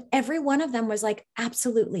 And every one of them was like,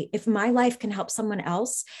 absolutely. If my life can help someone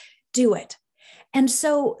else, do it. And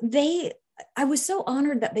so I was so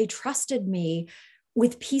honored that they trusted me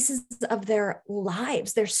with pieces of their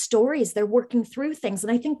lives, their stories. They're working through things.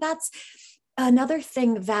 And I think that's another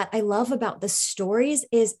thing that I love about the stories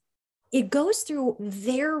is it goes through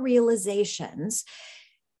their realizations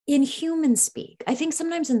in human speak. I think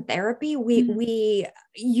sometimes in therapy, Mhm. we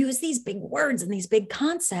use these big words and these big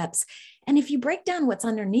concepts. And if you break down what's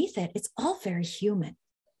underneath it, it's all very human.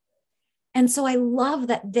 And so I love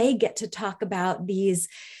that they get to talk about these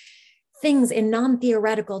things in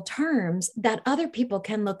non-theoretical terms that other people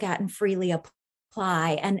can look at and freely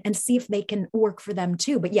apply and see if they can work for them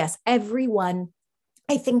too. But yes, everyone,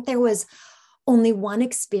 I think there was only one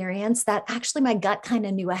experience that actually my gut kind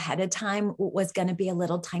of knew ahead of time was going to be a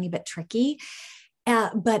little tiny bit tricky.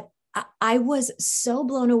 But I was so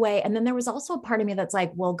blown away. And then there was also a part of me that's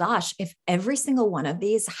like, well, gosh, if every single one of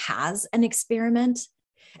these has an experience,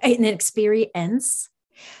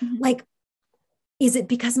 Mhm. like, is it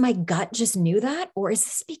because my gut just knew that? Or is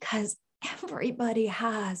this because everybody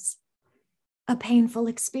has a painful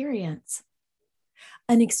experience?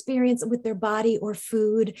 An experience with their body or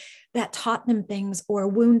food that taught them things or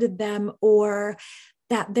wounded them, or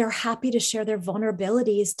that they're happy to share their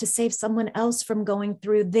vulnerabilities to save someone else from going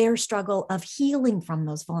through their struggle of healing from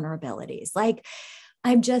those vulnerabilities. Like,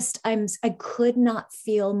 I could not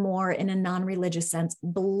feel more in a non-religious sense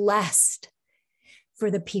blessed for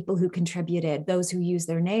the people who contributed, those who used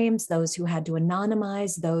their names, those who had to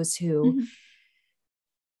anonymize, those who, Mhm.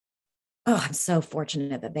 oh, I'm so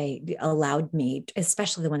fortunate that they allowed me,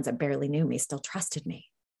 especially the ones that barely knew me, still trusted me.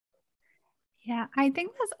 Yeah, I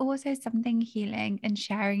think there's also something healing in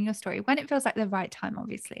sharing your story when it feels like the right time,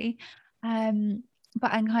 obviously. Um,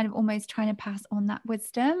 but I'm kind of almost trying to pass on that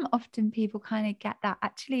wisdom. Often people kind of get that.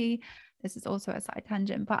 Actually, this is also a side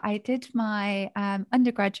tangent, but I did my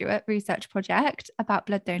undergraduate research project about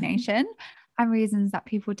blood donation and reasons that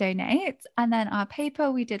people donate. And then our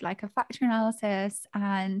paper, we did like a factor analysis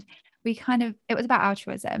and it was about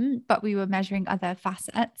altruism, but we were measuring other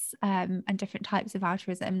facets and different types of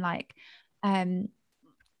altruism, like um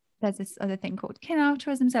there's this other thing called kin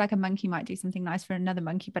altruism. So like a monkey might do something nice for another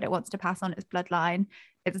monkey, but it wants to pass on its bloodline.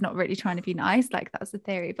 It's not really trying to be nice. Like that's the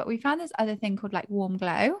theory. But we found this other thing called like warm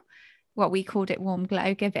glow. what we called it warm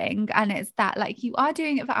glow giving. And it's that like you are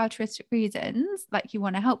doing it for altruistic reasons, like you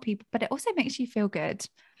want to help people, but it also makes you feel good.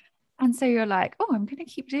 And so you're like, oh, I'm going to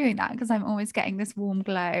keep doing that because I'm always getting this warm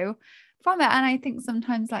glow from it. And I think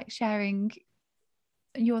sometimes like sharing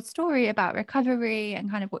your story about recovery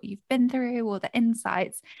and kind of what you've been through, or the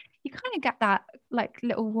insights, you kind of get that like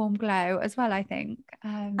little warm glow as well, I think.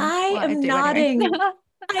 I Well, I am do anyway. nodding.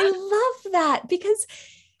 I love that because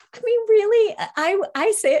I mean, really,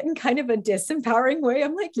 I say it in kind of a disempowering way.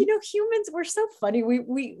 I'm like, humans, we're so funny.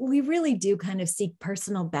 We really do kind of seek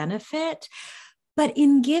personal benefit, but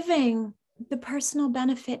in giving, the personal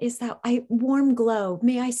benefit is that warm glow.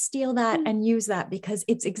 May I steal that and use that because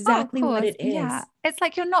it's Oh, of exactly what course. it Yeah. is. It's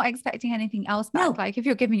like you're not expecting anything else back. No. Like if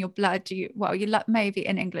you're giving your blood, maybe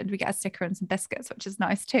in England we get a sticker and some biscuits, which is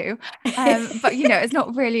nice too. But it's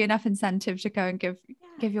not really enough incentive to go and give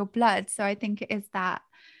your blood. So I think it is that.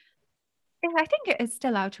 Yeah, I think it is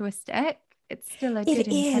still altruistic. It's still a good It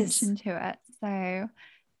is. intention to it. So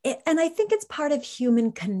And I think it's part of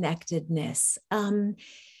human connectedness. I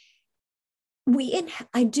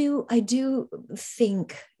do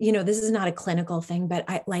think, this is not a clinical thing, but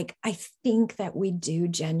I think that we do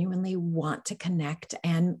genuinely want to connect.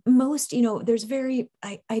 And most, there's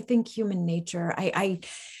I think human nature, I'm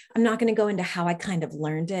not going to go into how I kind of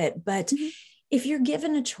learned it, but if you're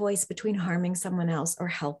given a choice between harming someone else or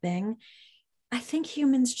helping, I think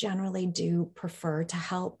humans generally do prefer to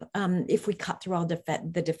help if we cut through all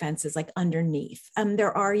the defenses like underneath.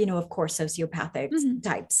 There are, of course, sociopathic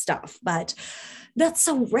type stuff, but that's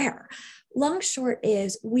so rare. Long short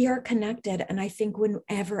is we are connected. And I think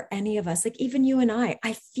whenever any of us, like even you and I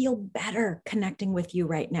feel better connecting with you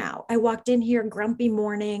right now. I walked in here grumpy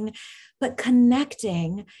morning, but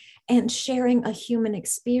connecting and sharing a human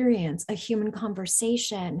experience, a human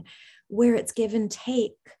conversation where it's give and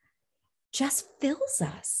take just fills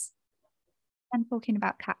us. And talking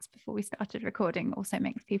about cats before we started recording also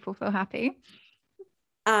makes people feel happy.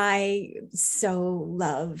 I so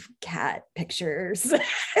love cat pictures. Or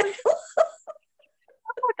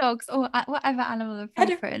dogs or whatever animal of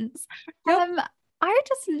preference. Yep. I would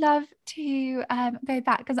just love to go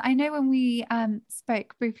back because I know when we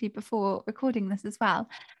spoke briefly before recording this as well,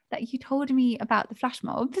 that you told me about the flash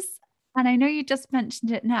mobs. And I know you just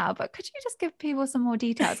mentioned it now, but could you just give people some more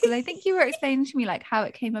details? Because I think you were explaining to me like how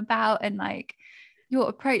it came about and like your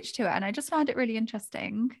approach to it. And I just found it really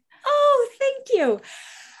interesting. Oh, thank you.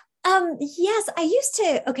 Yes, I used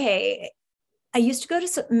to go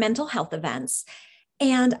to mental health events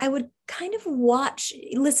and I would kind of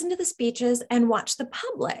listen to the speeches and watch the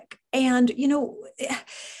public. And,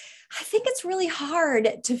 I think it's really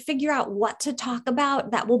hard to figure out what to talk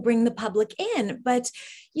about that will bring the public in. But,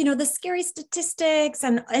 the scary statistics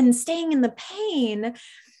and staying in the pain,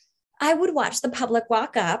 I would watch the public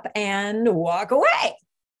walk up and walk away.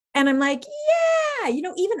 And I'm like, yeah,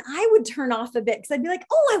 even I would turn off a bit because I'd be like,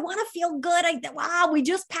 oh, I want to feel good. Wow, we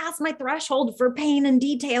just passed my threshold for pain and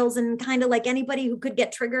details. And kind of like anybody who could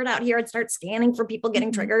get triggered out here, I'd start scanning for people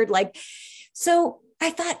getting triggered. So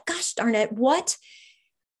I thought, gosh darn it, what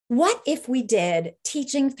if we did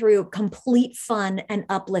teaching through complete fun and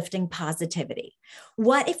uplifting positivity?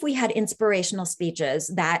 What if we had inspirational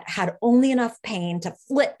speeches that had only enough pain to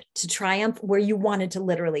flip to triumph where you wanted to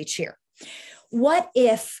literally cheer? What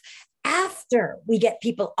if after we get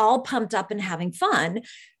people all pumped up and having fun,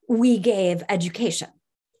 we gave education?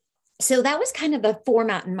 So that was kind of the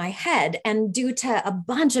format in my head. And due to a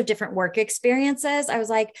bunch of different work experiences, I was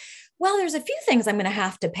like, well, there's a few things I'm going to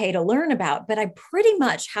have to pay to learn about, but I pretty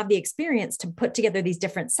much have the experience to put together these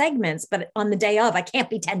different segments. But on the day of, I can't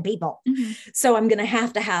be 10 people. So I'm going to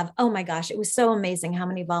have, oh my gosh, it was so amazing how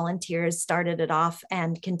many volunteers started it off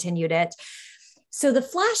and continued it. So the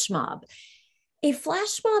flash mob. A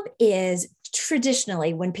flash mob is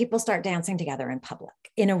traditionally when people start dancing together in public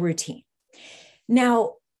in a routine.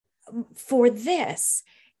 Now, for this,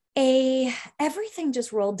 everything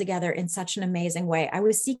just rolled together in such an amazing way. I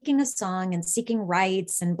was seeking a song and seeking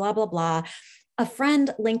rights and blah, blah, blah. A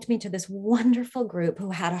friend linked me to this wonderful group who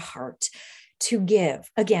had a heart to give,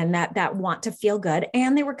 again, that want to feel good.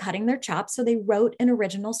 And they were cutting their chops. So they wrote an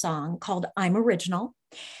original song called I'm Original.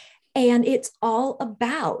 And it's all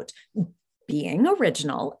about being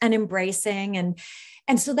original and embracing.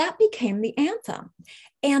 And so that became the anthem.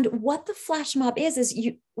 And what the flash mob is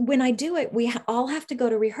when I do it, we all have to go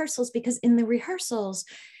to rehearsals because in the rehearsals,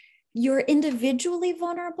 you're individually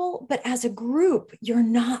vulnerable, but as a group, you're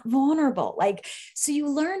not vulnerable. Like, so you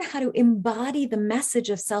learn how to embody the message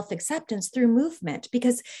of self-acceptance through movement,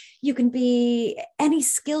 because you can be any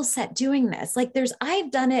skill set doing this. Like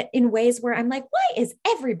I've done it in ways where I'm like, why is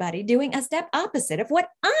everybody doing a step opposite of what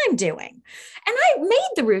I'm doing? And I made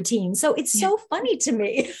the routine. So it's so funny to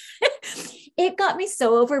me. It got me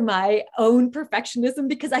so over my own perfectionism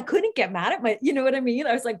because I couldn't get mad at you know what I mean?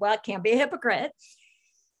 I was like, well, I can't be a hypocrite.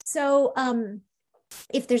 So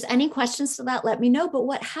if there's any questions to that, let me know. But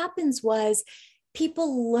what happens was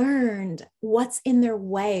people learned what's in their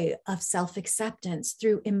way of self-acceptance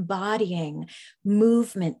through embodying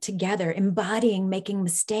movement together, embodying making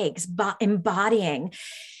mistakes, embodying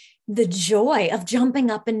the joy of jumping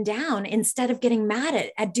up and down instead of getting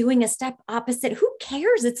mad at doing a step opposite. Who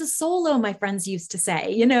cares? It's a solo, my friends used to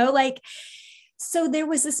say, like, so there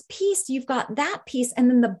was this piece, you've got that piece, and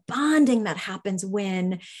then the bonding that happens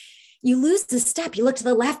when you lose the step. You look to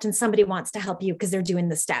the left and somebody wants to help you because they're doing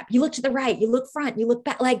the step. You look to the right, you look front, you look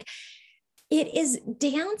back. Like, it is,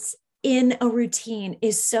 dance in a routine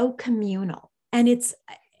is so communal. And it's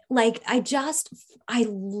like, I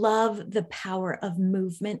love the power of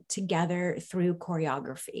movement together through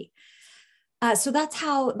choreography. So that's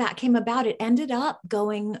how that came about. It ended up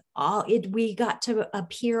going we got to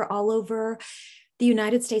appear all over the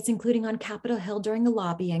United States, including on Capitol Hill during a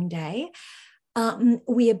lobbying day.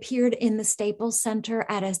 We appeared in the Staples Center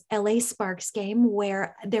at a LA Sparks game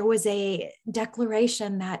where there was a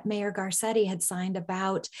declaration that Mayor Garcetti had signed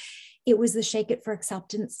about, it was the Shake It for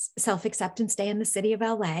Acceptance, Self-Acceptance Day in the city of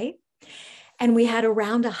LA. And we had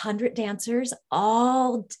around 100 dancers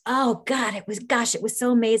oh God, it was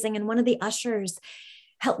so amazing. And one of the ushers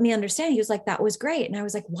helped me understand. He was like, that was great. And I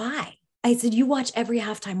was like, why? I said, you watch every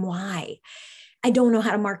halftime. Why? I don't know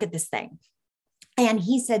how to market this thing. And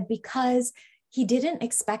he said, because he didn't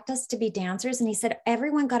expect us to be dancers. And he said,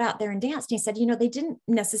 everyone got out there and danced. And he said, they didn't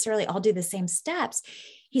necessarily all do the same steps.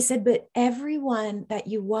 He said, but everyone that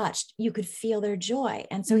you watched, you could feel their joy.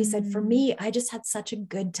 And so he said, for me, I just had such a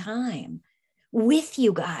good time with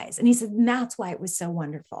you guys. And he said, and that's why it was so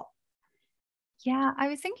wonderful. Yeah, I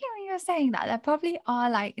was thinking when you were saying that there probably are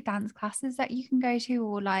like dance classes that you can go to,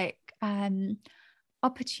 or like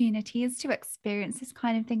opportunities to experience this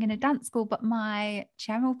kind of thing in a dance school. But my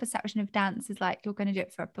general perception of dance is like, you're going to do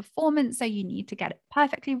it for a performance, so you need to get it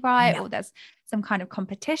perfectly right, or there's some kind of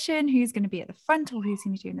competition, who's going to be at the front or who's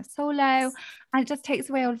going to be doing the solo, and it just takes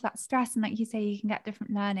away all of that stress. And like you say, you can get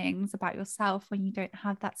different learnings about yourself when you don't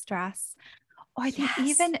have that stress. Oh, I think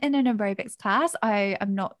even in an aerobics class, I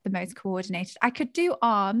am not the most coordinated. I could do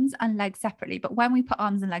arms and legs separately, but when we put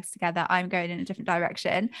arms and legs together, I'm going in a different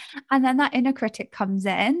direction. And then that inner critic comes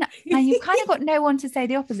in and you've kind of got no one to say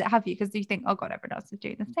the opposite, have you? Because you think, oh God, everyone else is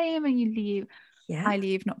doing the same, and you leave. Yeah. I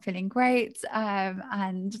leave not feeling great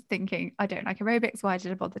and thinking, I don't like aerobics. Why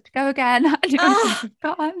did I bother to go again? I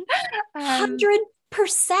don't know.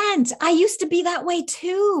 100%. I used to be that way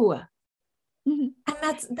too. Mm-hmm.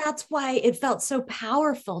 And that's why it felt so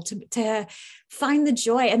powerful to find the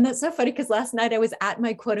joy. And that's so funny because last night I was at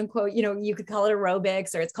my quote unquote, you could call it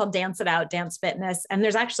aerobics, or it's called Dance It Out, Dance Fitness. And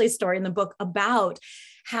there's actually a story in the book about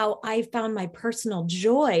how I found my personal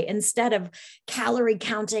joy instead of calorie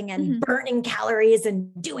counting and burning calories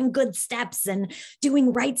and doing good steps and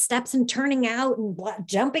doing right steps and turning out and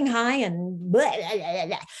jumping high and blah, blah, blah,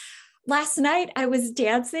 blah. Last night I was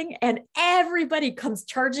dancing and everybody comes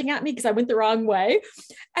charging at me because I went the wrong way.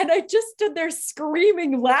 And I just stood there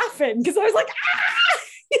screaming, laughing because I was like, ah!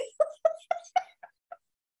 It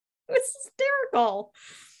was hysterical.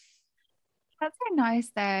 That's so nice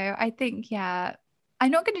though. I think, I'm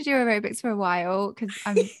not going to do aerobics for a while because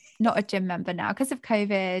I'm not a gym member now because of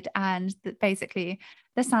COVID, and basically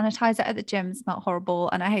the sanitizer at the gym smelled horrible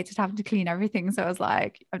and I hated having to clean everything. So I was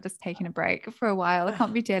like, I'm just taking a break for a while. I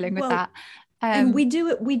can't be dealing with that. And we do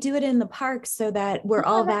it in the park so that we're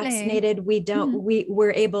all vaccinated. We don't,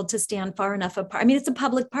 we're able to stand far enough apart. I mean, it's a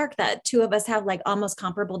public park that two of us have like almost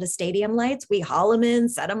comparable to stadium lights. We haul them in,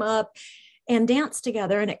 set them up, and dance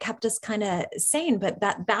together, and it kept us kind of sane. But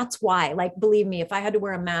that's why, like, believe me, if I had to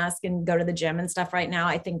wear a mask and go to the gym and stuff right now,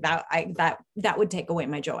 I think that would take away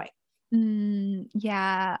my joy.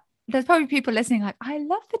 Yeah. There's probably people listening like, I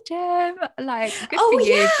love the gym. Like, good for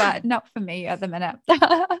you, but not for me at the minute.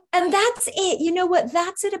 And that's it. You know what?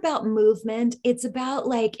 That's it about movement. It's about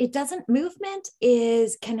like, movement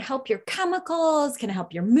can help your chemicals, can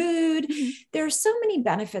help your mood. There's so many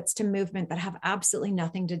benefits to movement that have absolutely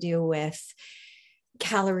nothing to do with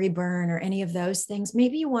calorie burn or any of those things.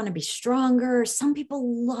 Maybe you want to be stronger. Some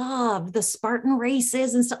people love the Spartan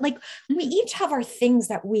races and stuff. Like we each have our things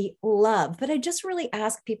that we love, but I just really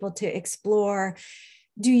ask people to explore,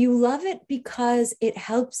 do you love it because it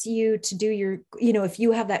helps you to do your, if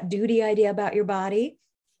you have that duty idea about your body,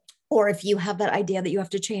 or if you have that idea that you have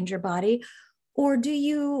to change your body, or do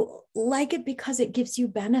you like it because it gives you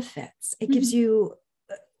benefits? It gives you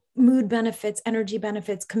mood benefits, energy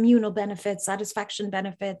benefits, communal benefits, satisfaction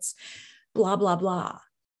benefits, blah, blah, blah.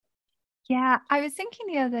 Yeah, I was thinking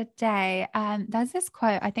the other day, there's this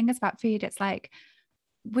quote, I think it's about food. It's like,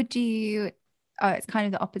 would you, oh, it's kind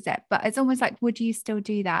of the opposite, but it's almost like, would you still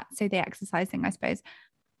do that? So the exercise thing, I suppose,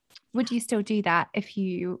 would you still do that if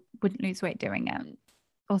you wouldn't lose weight doing it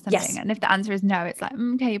or something? Yes. And if the answer is no, it's like,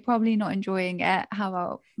 okay, you're probably not enjoying it. How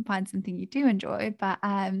about find something you do enjoy? But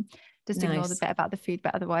just ignore the Nice. bit about the food.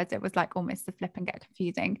 But otherwise, it was like almost the flip and get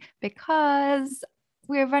confusing because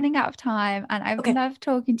we're running out of time and I've Okay. loved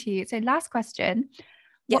talking to you. So last question, what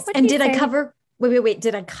Yes. would And you did I say? cover, wait,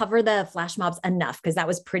 did I cover the flash mobs enough? Because that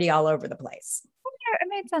was pretty all over the place. It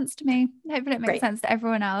made sense to me. Hopefully it makes Great. sense to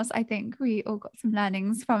everyone else. I think we all got some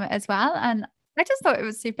learnings from it as well. And I just thought it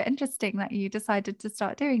was super interesting that you decided to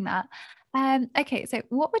start doing that. Okay, so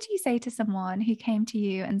what would you say to someone who came to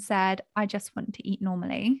you and said, I just want to eat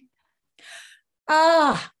normally?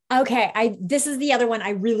 Okay. This is the other one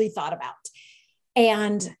I really thought about.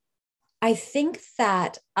 And I think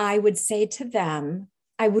that I would say to them,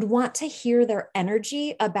 I would want to hear their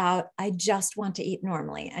energy about, I just want to eat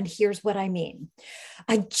normally. And here's what I mean.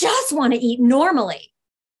 I just want to eat normally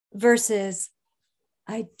versus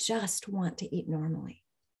I just want to eat normally.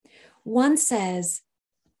 One says,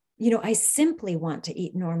 I simply want to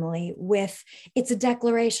eat normally with, it's a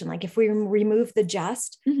declaration. Like if we remove the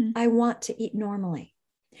just, I want to eat normally.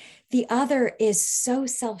 The other is so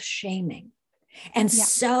self-shaming and Yeah.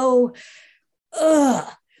 so,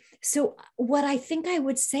 ugh. So what I think I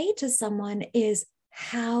would say to someone is,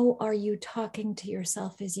 how are you talking to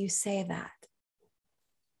yourself as you say that?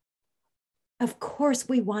 Of course,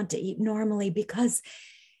 we want to eat normally because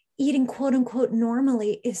eating quote unquote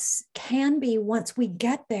normally can be, once we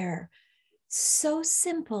get there, so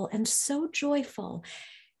simple and so joyful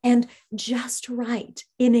and just right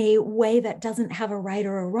in a way that doesn't have a right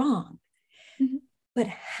or a wrong. Mm-hmm. But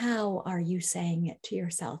how are you saying it to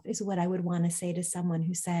yourself is what I would want to say to someone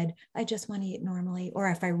who said, I just want to eat normally, or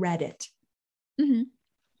if I read it. Mm-hmm.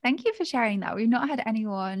 Thank you for sharing that. We've not had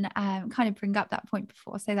anyone kind of bring up that point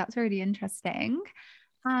before. So that's really interesting.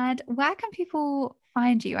 And where can people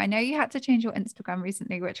find you? I know you had to change your Instagram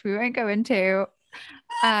recently, which we won't go into.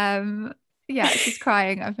 Um, yeah, she's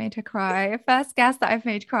crying. I've made her cry. First guest that I've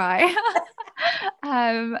made cry.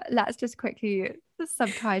 Let's just quickly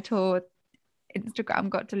subtitle Instagram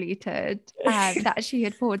got deleted that she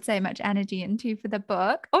had poured so much energy into for the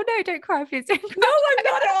book. Oh no, don't cry, please. Don't cry. No, I'm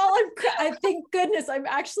not at all. I thank goodness I'm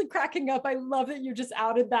actually cracking up. I love that you just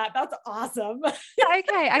outed that. That's awesome.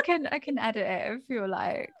 Okay, I can edit it if you're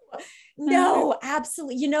like. No,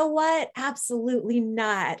 absolutely. You know what? Absolutely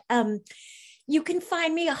not. You can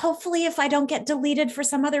find me, hopefully, if I don't get deleted for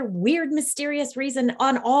some other weird, mysterious reason,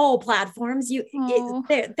 on all platforms. Oh.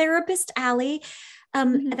 Therapist Allie.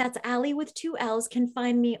 Mhm. That's Allie with 2 L's, can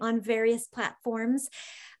find me on various platforms.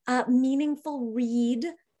 Meaningful Read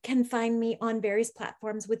can find me on various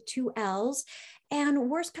platforms with 2 L's. And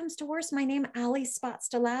worst comes to worst, my name, Allie Spots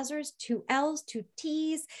de Lazarus, 2 L's, 2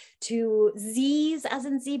 T's, 2 Z's as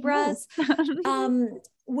in zebras.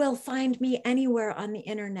 Will find me anywhere on the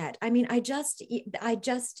internet. I mean, I'm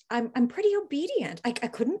pretty obedient. I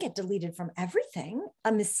couldn't get deleted from everything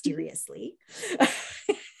mysteriously.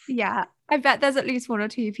 Yeah, I bet there's at least one or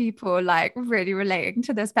two people like really relating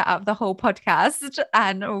to this bit of the whole podcast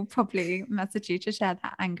and will probably message you to share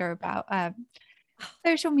that anger about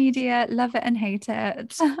social media, love it and hate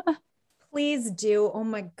it. Please do. Oh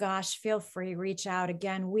my gosh, feel free, reach out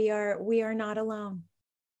again. We are not alone.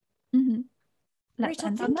 Mhm. Let's Rachel,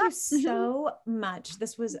 end on thank you that. so much.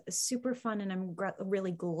 This was super fun and I'm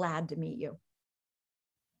really glad to meet you.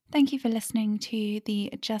 Thank you for listening to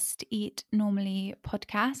the Just Eat Normally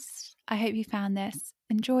podcast. I hope you found this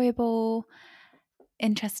enjoyable,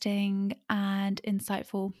 interesting, and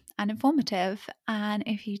insightful and informative. And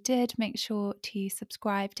if you did, make sure to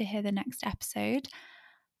subscribe to hear the next episode.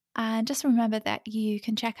 And just remember that you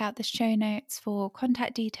can check out the show notes for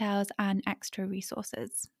contact details and extra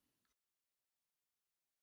resources.